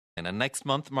And next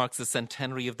month marks the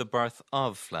centenary of the birth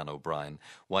of Flann O'Brien,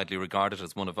 widely regarded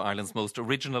as one of Ireland's most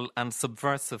original and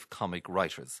subversive comic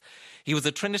writers. He was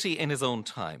a trinity in his own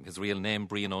time, his real name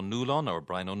Brian O'Nulon or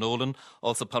Brian O'Nolan,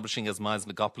 also publishing as Miles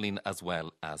Nagopaleen as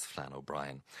well as Flann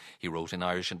O'Brien. He wrote in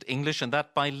Irish and English, and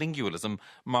that bilingualism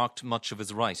marked much of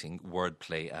his writing,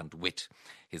 wordplay and wit.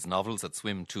 His novels At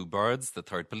Swim Two Birds, The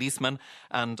Third Policeman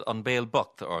and On Bail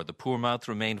Bucht or The Poor Mouth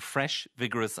remain fresh,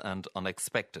 vigorous and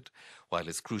unexpected, while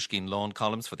his Crushkeen Lawn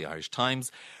columns for the Irish Times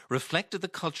reflected the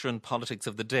culture and politics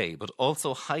of the day, but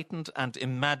also heightened and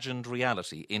imagined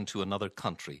reality into another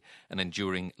country, an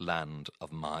enduring land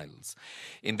of miles.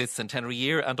 In this centenary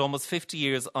year and almost 50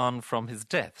 years on from his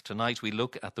death, tonight we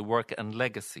look at the work and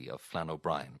legacy of Flann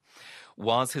O'Brien.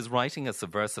 Was his writing as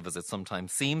subversive as it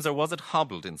sometimes seems, or was it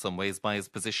hobbled in some ways by his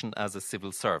position as a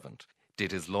civil servant?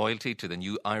 Did his loyalty to the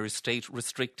new Irish state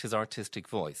restrict his artistic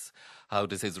voice? How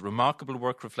does his remarkable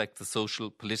work reflect the social,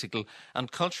 political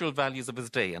and cultural values of his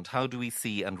day, and how do we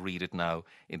see and read it now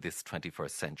in this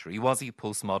 21st century? Was he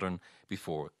postmodern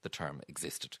before the term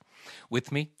existed?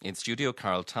 With me in studio,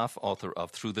 Carol Taff, author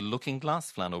of Through the Looking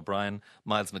Glass, Flann O'Brien,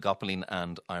 Miles Nagopaleen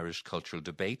and Irish Cultural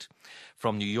Debate.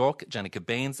 From New York, Jenica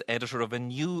Baines, editor of a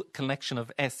new collection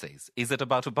of essays, Is It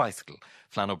About a Bicycle?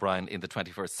 Flann O'Brien in the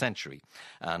 21st Century.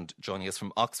 And joining us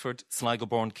from Oxford,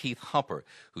 Sligo-born Keith Hopper,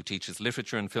 who teaches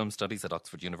literature and film studies at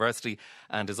Oxford University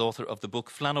and is author of the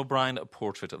book Flann O'Brien, A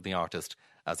Portrait of the Artist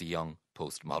as a Young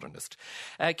Postmodernist.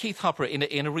 Keith Hopper,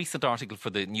 in a recent article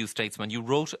for the New Statesman, you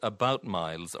wrote about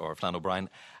Miles, or Flann O'Brien,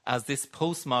 as this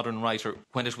postmodern writer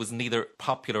when it was neither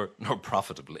popular nor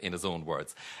profitable, in his own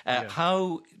words.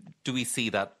 How do we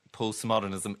see that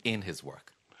postmodernism in his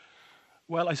work?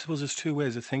 Well, I suppose there's two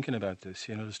ways of thinking about this.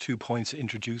 You know, there's 2 points to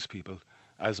introduce people.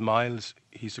 As Miles,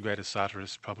 he's the greatest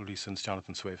satirist probably since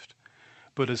Jonathan Swift.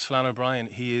 But as Flann O'Brien,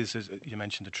 he is, as you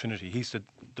mentioned, the trinity. He's the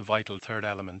vital third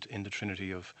element in the trinity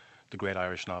of the great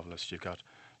Irish novelists. You've got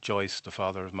Joyce, the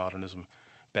father of modernism,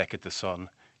 Beckett, the son.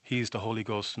 He's the Holy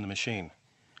Ghost in the machine.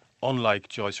 Unlike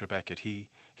Joyce or Beckett, he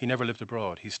never lived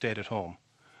abroad. He stayed at home.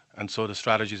 And so the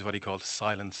strategies of what he called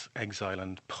silence, exile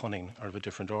and punning are of a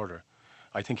different order.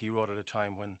 I think he wrote at a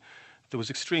time when there was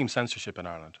extreme censorship in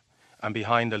Ireland. And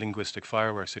behind the linguistic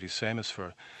fireworks that he's famous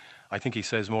for, I think he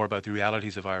says more about the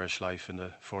realities of Irish life in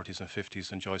the 40s and 50s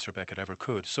than Joyce or Beckett ever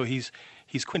could. So he's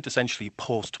quintessentially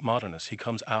postmodernist. He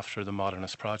comes after the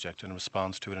modernist project and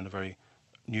responds to it in a very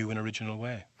new and original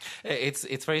way.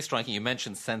 It's very striking. You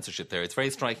mentioned censorship there. It's very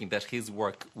striking that his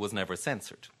work was never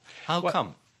censored. How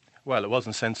come? Well, it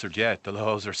wasn't censored yet. The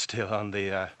laws are still on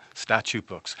the statute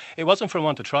books. It wasn't for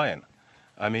want of trying.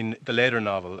 I mean, the later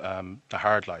novel, The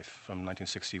Hard Life, from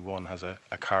 1961, has a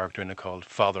character in it called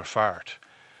Father Fart,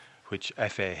 which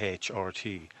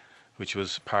F-A-H-R-T, which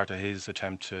was part of his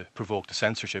attempt to provoke the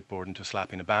censorship board into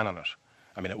slapping a ban on it.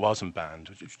 I mean, it wasn't banned,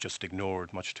 it was just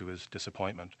ignored, much to his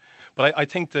disappointment. But I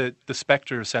think the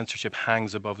spectre of censorship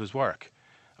hangs above his work.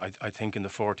 I think in the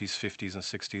 40s, 50s and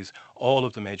 60s, all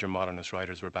of the major modernist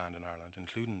writers were banned in Ireland,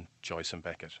 including Joyce and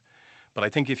Beckett. But I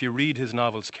think if you read his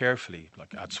novels carefully,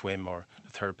 like At Swim or The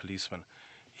Third Policeman,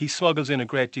 he smuggles in a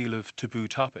great deal of taboo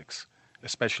topics,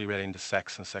 especially relating to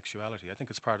sex and sexuality. I think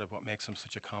it's part of what makes him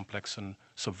such a complex and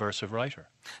subversive writer.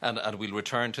 And we'll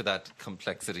return to that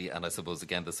complexity and I suppose,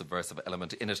 again, the subversive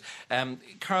element in it.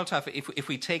 Carol Taff, if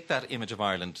we take that image of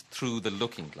Ireland through the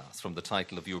looking glass from the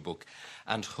title of your book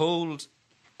and hold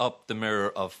up the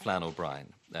mirror of Flann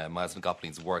O'Brien, Miles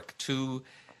Nagopaleen's work, to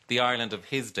the Ireland of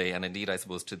his day and indeed, I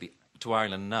suppose, to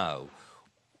Ireland now,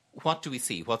 what do we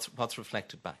see? What's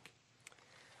reflected back?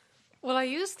 Well, I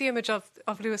use the image of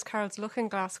Lewis Carroll's Looking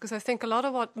Glass because I think a lot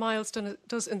of what Miles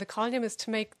does in the column is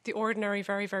to make the ordinary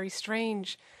very, very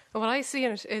strange. And what I see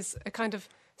in it is a kind of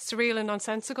surreal and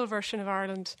nonsensical version of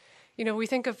Ireland. You know, we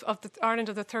think of the Ireland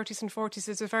of the 30s and 40s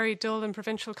as a very dull and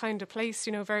provincial kind of place,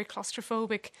 you know, very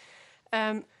claustrophobic.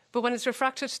 But when it's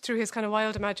refracted through his kind of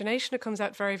wild imagination, it comes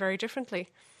out very, very differently.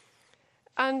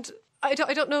 And I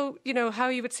don't know, you know, how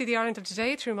you would see the Ireland of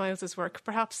today through Miles's work.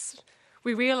 Perhaps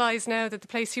we realise now that the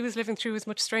place he was living through was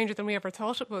much stranger than we ever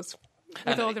thought it was,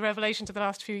 with all the revelations of the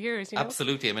last few years. You know?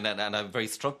 Absolutely. I mean, and I'm very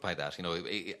struck by that. You know,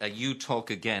 you talk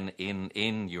again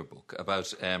in your book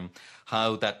about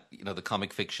how that, you know, the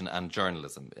comic fiction and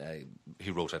journalism he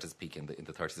wrote at his peak in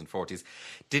the 30s and 40s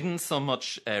didn't so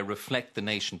much reflect the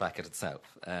nation back at itself,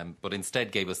 but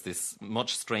instead gave us this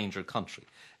much stranger country,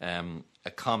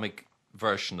 a comic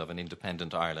version of an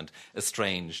independent Ireland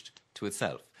estranged to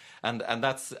itself. And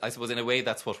that's, I suppose, in a way,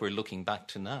 that's what we're looking back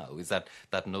to now, is that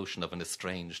notion of an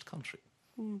estranged country.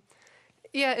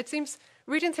 Yeah, it seems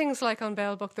reading things like on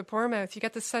Bell Book, The Poor Mouth, you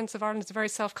get this sense of Ireland as a very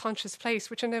self-conscious place,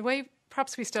 which in a way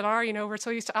perhaps we still are. We're so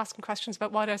used to asking questions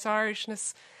about what is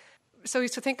Irishness, so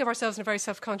used to think of ourselves in a very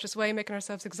self-conscious way, making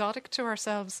ourselves exotic to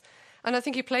ourselves. And I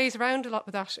think he plays around a lot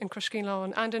with that in Crushkeen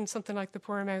Lawn and in something like The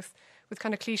Poor Mouth, with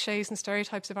kind of cliches and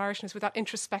stereotypes of Irishness, with that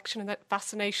introspection and that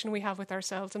fascination we have with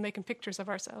ourselves and making pictures of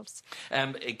ourselves.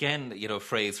 Again, a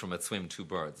phrase from At Swim Two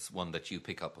Birds, one that you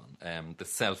pick up on, the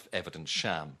self-evident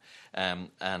sham,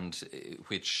 and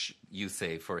which you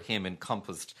say for him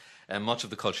encompassed much of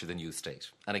the culture the New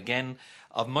State. And again,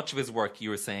 of much of his work, you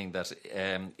were saying that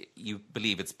you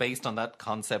believe it's based on that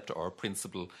concept or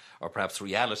principle or perhaps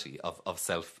reality of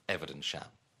self-evident sham.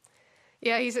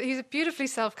 Yeah, he's a beautifully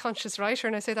self-conscious writer,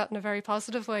 and I say that in a very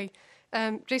positive way.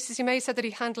 J.C.C. May said that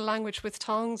he handled language with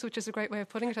tongs, which is a great way of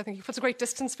putting it. I think he puts a great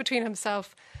distance between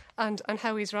himself and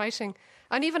how he's writing.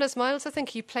 And even as Miles, I think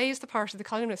he plays the part of the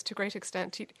columnist to a great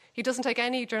extent. He doesn't take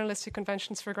any journalistic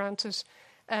conventions for granted.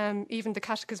 Even the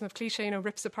Catechism of Cliché,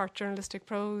 rips apart journalistic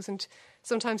prose, and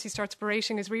sometimes he starts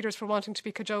berating his readers for wanting to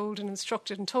be cajoled and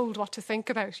instructed and told what to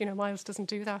think about. Miles doesn't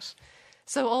do that.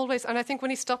 So always, and I think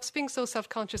when he stops being so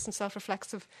self-conscious and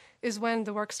self-reflexive is when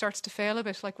the work starts to fail a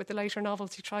bit, like with the later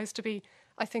novels. He tries to be,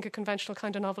 I think, a conventional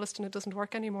kind of novelist, and it doesn't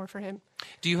work anymore for him.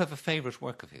 Do you have a favourite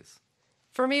work of his?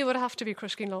 For me, it would have to be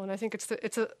Crushkeen Lawn. I think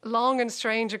it's a long and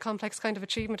strange and complex kind of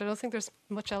achievement. I don't think there's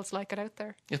much else like it out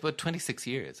there. Yes, but 26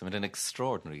 years. I mean, an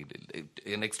extraordinary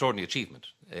achievement.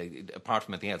 Apart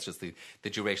from anything else, just the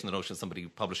duration, the notion of somebody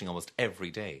publishing almost every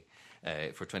day.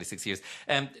 For 26 years.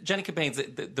 Jenny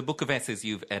Cabanes, the book of essays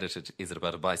you've edited, Is It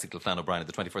About a Bicycle, Flann O'Brien in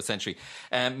the 21st Century?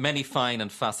 Many fine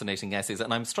and fascinating essays,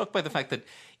 and I'm struck by the fact that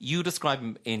you describe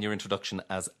him in your introduction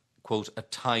as, quote, a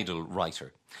tidal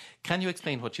writer. Can you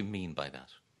explain what you mean by that?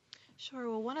 Sure.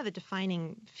 Well, one of the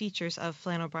defining features of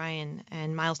Flann O'Brien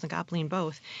and Miles Nagopoline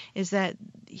both is that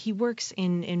he works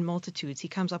in multitudes. He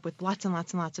comes up with lots and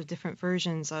lots and lots of different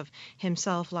versions of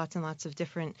himself, lots and lots of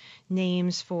different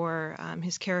names for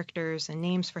his characters and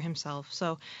names for himself.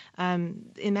 So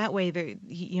in that way,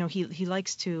 he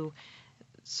likes to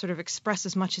sort of express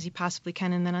as much as he possibly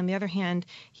can, and then on the other hand,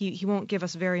 he won't give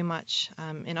us very much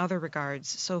in other regards.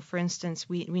 So, for instance,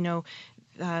 we know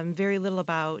very little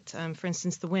about, for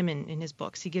instance, the women in his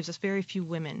books. He gives us very few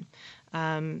women,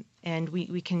 and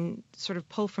we can sort of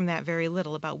pull from that very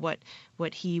little about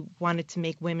what he wanted to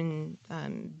make women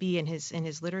be in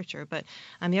his literature. But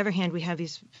on the other hand, we have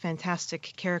these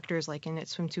fantastic characters, like in At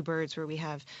Swim Two Birds, where we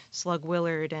have Slug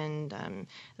Willard and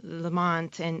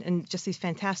Lamont, and just these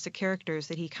fantastic characters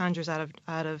that he conjures out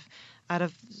of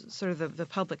sort of the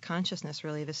public consciousness,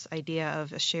 really, this idea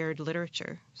of a shared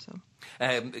literature. So,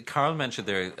 Carol mentioned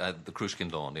there the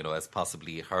Crushkeen Lawn, as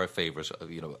possibly her favourite,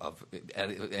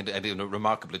 and a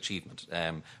remarkable achievement,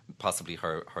 possibly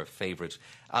her favourite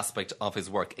aspect of his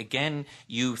work. Again,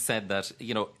 you said that,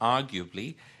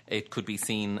 arguably it could be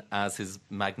seen as his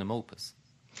magnum opus.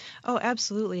 Oh,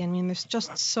 absolutely. I mean, there's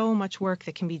just so much work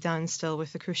that can be done still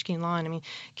with the Crushkeen Lawn. I mean,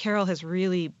 Carol has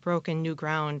really broken new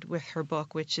ground with her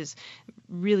book, which is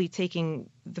really taking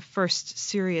the first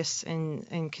serious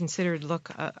and considered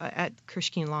look at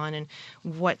Crushkeen Lawn and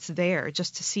what's there,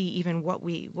 just to see even what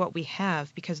we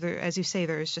have, because there, as you say,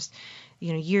 there is just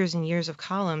years and years of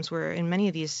columns where in many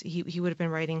of these he would have been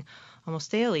writing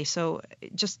almost daily. So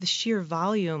just the sheer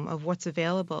volume of what's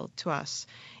available to us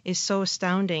is so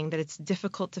astounding that it's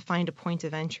difficult to find a point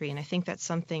of entry, and I think that's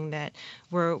something that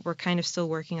we're kind of still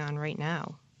working on right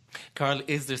now. Carl,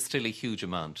 is there still a huge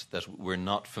amount that we're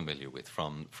not familiar with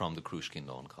from the Crushkeen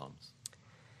Lawn columns?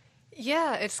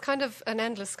 Yeah, it's kind of an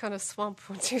endless kind of swamp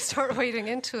once you start wading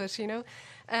into it,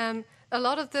 A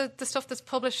lot of the stuff that's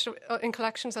published in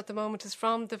collections at the moment is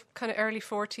from the kind of early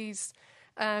 40s.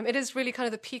 It is really kind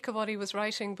of the peak of what he was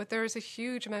writing, but there is a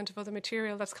huge amount of other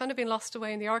material that's kind of been lost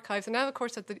away in the archives. And now, of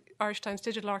course, that the Irish Times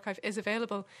Digital Archive is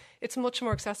available, it's much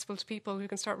more accessible to people who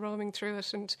can start roaming through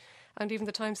it, and even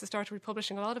the Times has started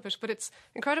republishing a lot of it. But it's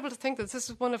incredible to think that this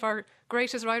is one of our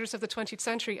greatest writers of the 20th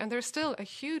century, and there's still a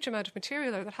huge amount of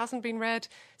material there that hasn't been read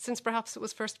since perhaps it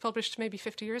was first published maybe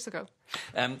 50 years ago.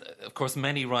 Of course,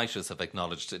 many writers have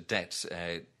acknowledged a debt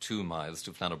to Miles,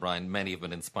 to Flann O'Brien. Many have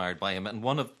been inspired by him, and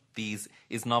one of these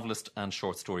is novelist and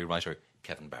short story writer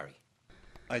Kevin Barry.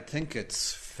 I think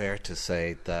it's fair to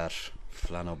say that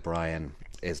Flann O'Brien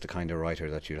is the kind of writer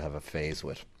that you'd have a phase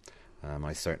with.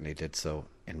 I certainly did so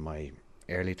in my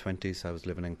early 20s. I was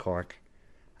living in Cork,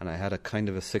 and I had a kind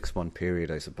of a 6-month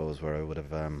period, I suppose, where I would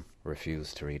have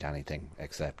refused to read anything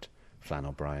except Flann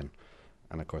O'Brien.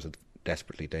 And of course, it's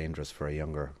desperately dangerous for a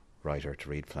younger writer to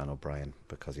read Flann O'Brien,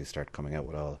 because you start coming out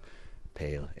with all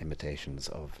pale imitations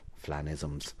of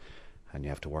Flannisms, and you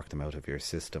have to work them out of your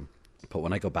system. But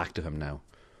when I go back to him now,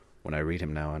 when I read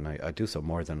him now, and I do so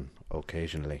more than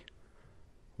occasionally,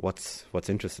 what's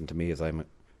interesting to me is I'm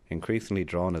increasingly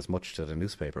drawn as much to the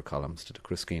newspaper columns, to the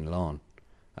Cruskeen Lawn,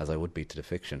 as I would be to the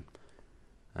fiction.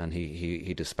 And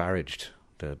he disparaged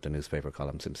the newspaper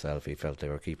columns himself. He felt they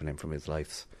were keeping him from his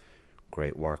life's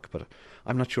great work. But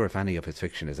I'm not sure if any of his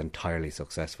fiction is entirely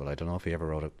successful. I don't know if he ever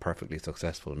wrote a perfectly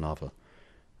successful novel.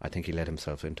 I think he let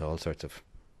himself into all sorts of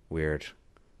weird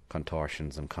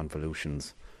contortions and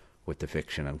convolutions with the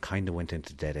fiction and kind of went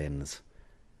into dead ends.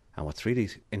 And what's really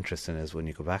interesting is when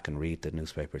you go back and read the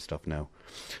newspaper stuff now,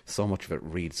 so much of it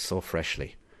reads so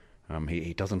freshly.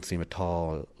 He doesn't seem at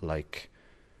all like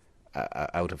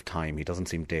out of time. He doesn't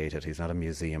seem dated. He's not a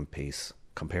museum piece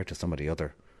compared to some of the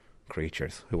other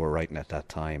creatures who were writing at that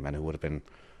time and who would have been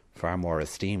far more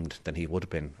esteemed than he would have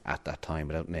been at that time,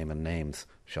 without naming names,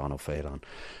 Sean O'Phelan.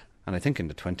 And I think in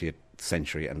the 20th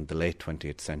century and the late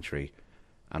 20th century,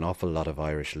 an awful lot of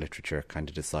Irish literature kind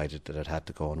of decided that it had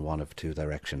to go in one of two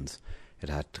directions. It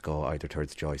had to go either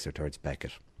towards Joyce or towards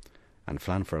Beckett. And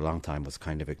Flann for a long time was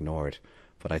kind of ignored.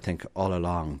 But I think all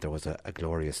along there was a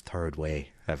glorious third way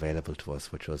available to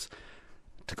us, which was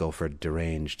to go for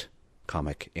deranged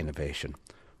comic innovation,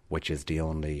 which is the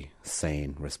only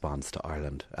sane response to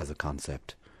Ireland as a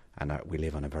concept. And we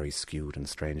live on a very skewed and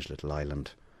strange little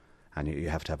island. And you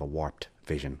have to have a warped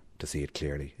vision to see it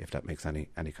clearly, if that makes any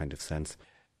kind of sense.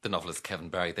 The novelist Kevin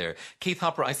Barry there. Keith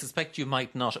Hopper, I suspect you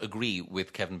might not agree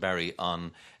with Kevin Barry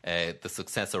on the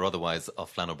success or otherwise of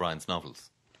Flann O'Brien's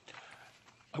novels.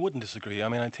 I wouldn't disagree. I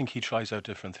mean, I think he tries out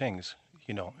different things.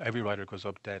 You know, every writer goes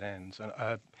up dead ends.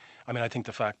 And I think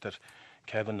the fact that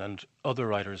Kevin and other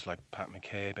writers like Pat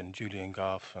McCabe and Julian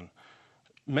Gough and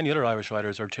many other Irish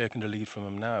writers are taking the lead from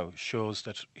him now shows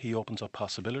that he opens up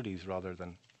possibilities rather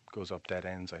than goes up dead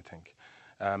ends, I think.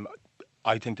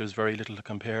 I think there's very little to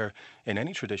compare in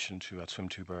any tradition to At Swim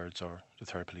Two Birds or The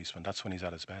Third Policeman. That's when he's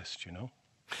at his best, you know.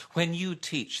 When you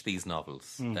teach these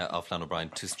novels of Flann O'Brien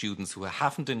to students who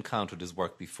haven't encountered his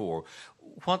work before,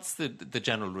 what's the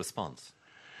general response?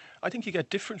 I think you get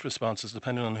different responses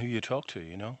depending on who you talk to,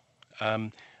 you know.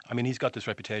 He's got this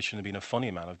reputation of being a funny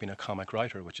man, of being a comic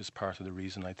writer, which is part of the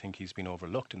reason I think he's been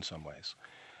overlooked in some ways.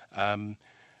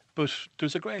 But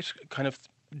there's a great kind of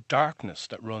darkness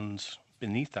that runs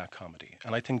beneath that comedy,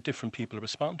 and I think different people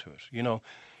respond to it. You know,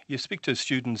 you speak to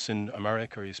students in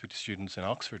America or you speak to students in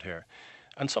Oxford here,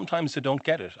 and sometimes they don't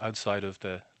get it outside of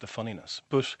the funniness.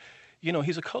 But, you know,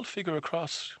 he's a cult figure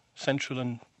across Central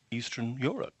and Eastern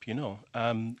Europe, you know.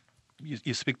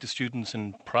 You speak to students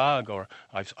in Prague, or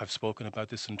I've spoken about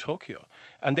this in Tokyo,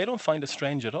 and they don't find it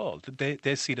strange at all.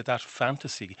 They see that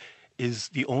fantasy is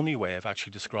the only way of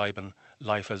actually describing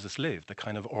life as it's lived, the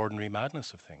kind of ordinary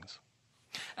madness of things.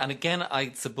 And again,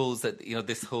 I suppose that, you know,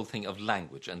 this whole thing of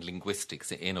language and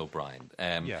linguistics in O'Brien,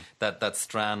 that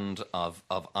strand of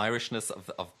Irishness,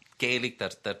 of Gaelic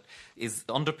that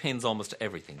underpins almost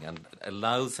everything and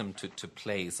allows him to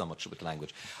play so much with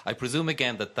language. I presume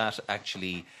again that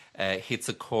actually hits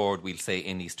a chord, we'll say,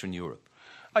 in Eastern Europe.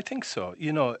 I think so.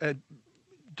 You know,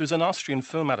 there's an Austrian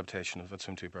film adaptation of At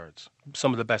Swim Two Birds.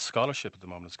 Some of the best scholarship at the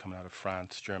moment is coming out of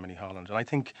France, Germany, Holland. And I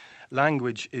think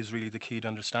language is really the key to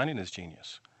understanding his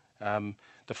genius. The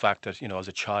fact that, you know, as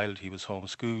a child he was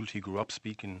homeschooled, he grew up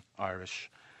speaking Irish,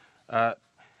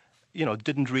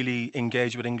 didn't really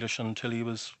engage with English until he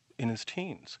was in his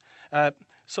teens.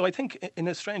 So I think in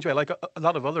a strange way, like a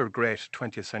lot of other great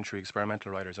 20th century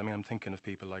experimental writers, I mean, I'm thinking of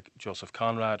people like Joseph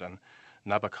Conrad and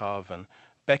Nabokov and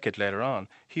Beckett later on,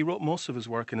 he wrote most of his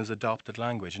work in his adopted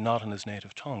language, not in his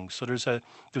native tongue. So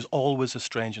there's always a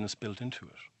strangeness built into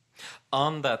it.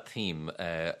 On that theme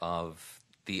of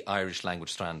the Irish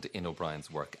language strand in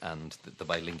O'Brien's work and the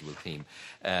bilingual theme,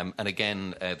 and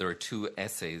again, there are two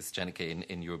essays, Jenneke,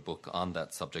 in your book on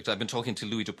that subject. I've been talking to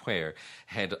Louis Dupuer,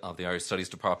 head of the Irish Studies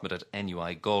Department at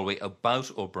NUI Galway, about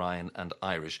O'Brien and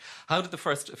Irish. How did the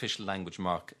first official language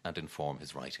mark and inform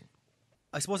his writing?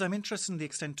 I suppose I'm interested in the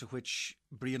extent to which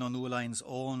Brian O'Nualane's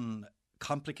own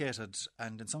complicated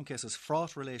and in some cases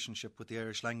fraught relationship with the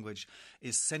Irish language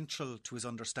is central to his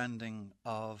understanding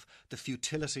of the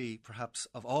futility perhaps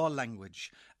of all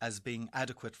language as being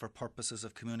adequate for purposes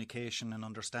of communication and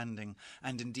understanding,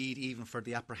 and indeed even for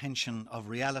the apprehension of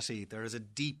reality. There is a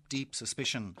deep, deep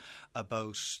suspicion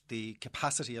about the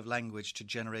capacity of language to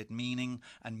generate meaning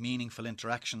and meaningful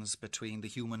interactions between the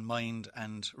human mind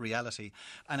and reality.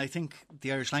 And I think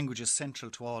the Irish language is central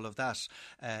to all of that.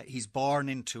 He's born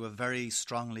into a very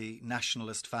strongly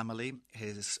nationalist family.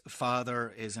 His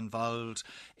father is involved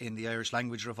in the Irish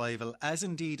language revival, as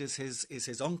indeed is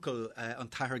his uncle,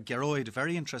 Antahar Geroid, a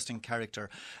very interesting character,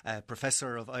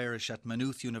 professor of Irish at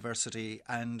Maynooth University,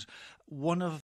 and one of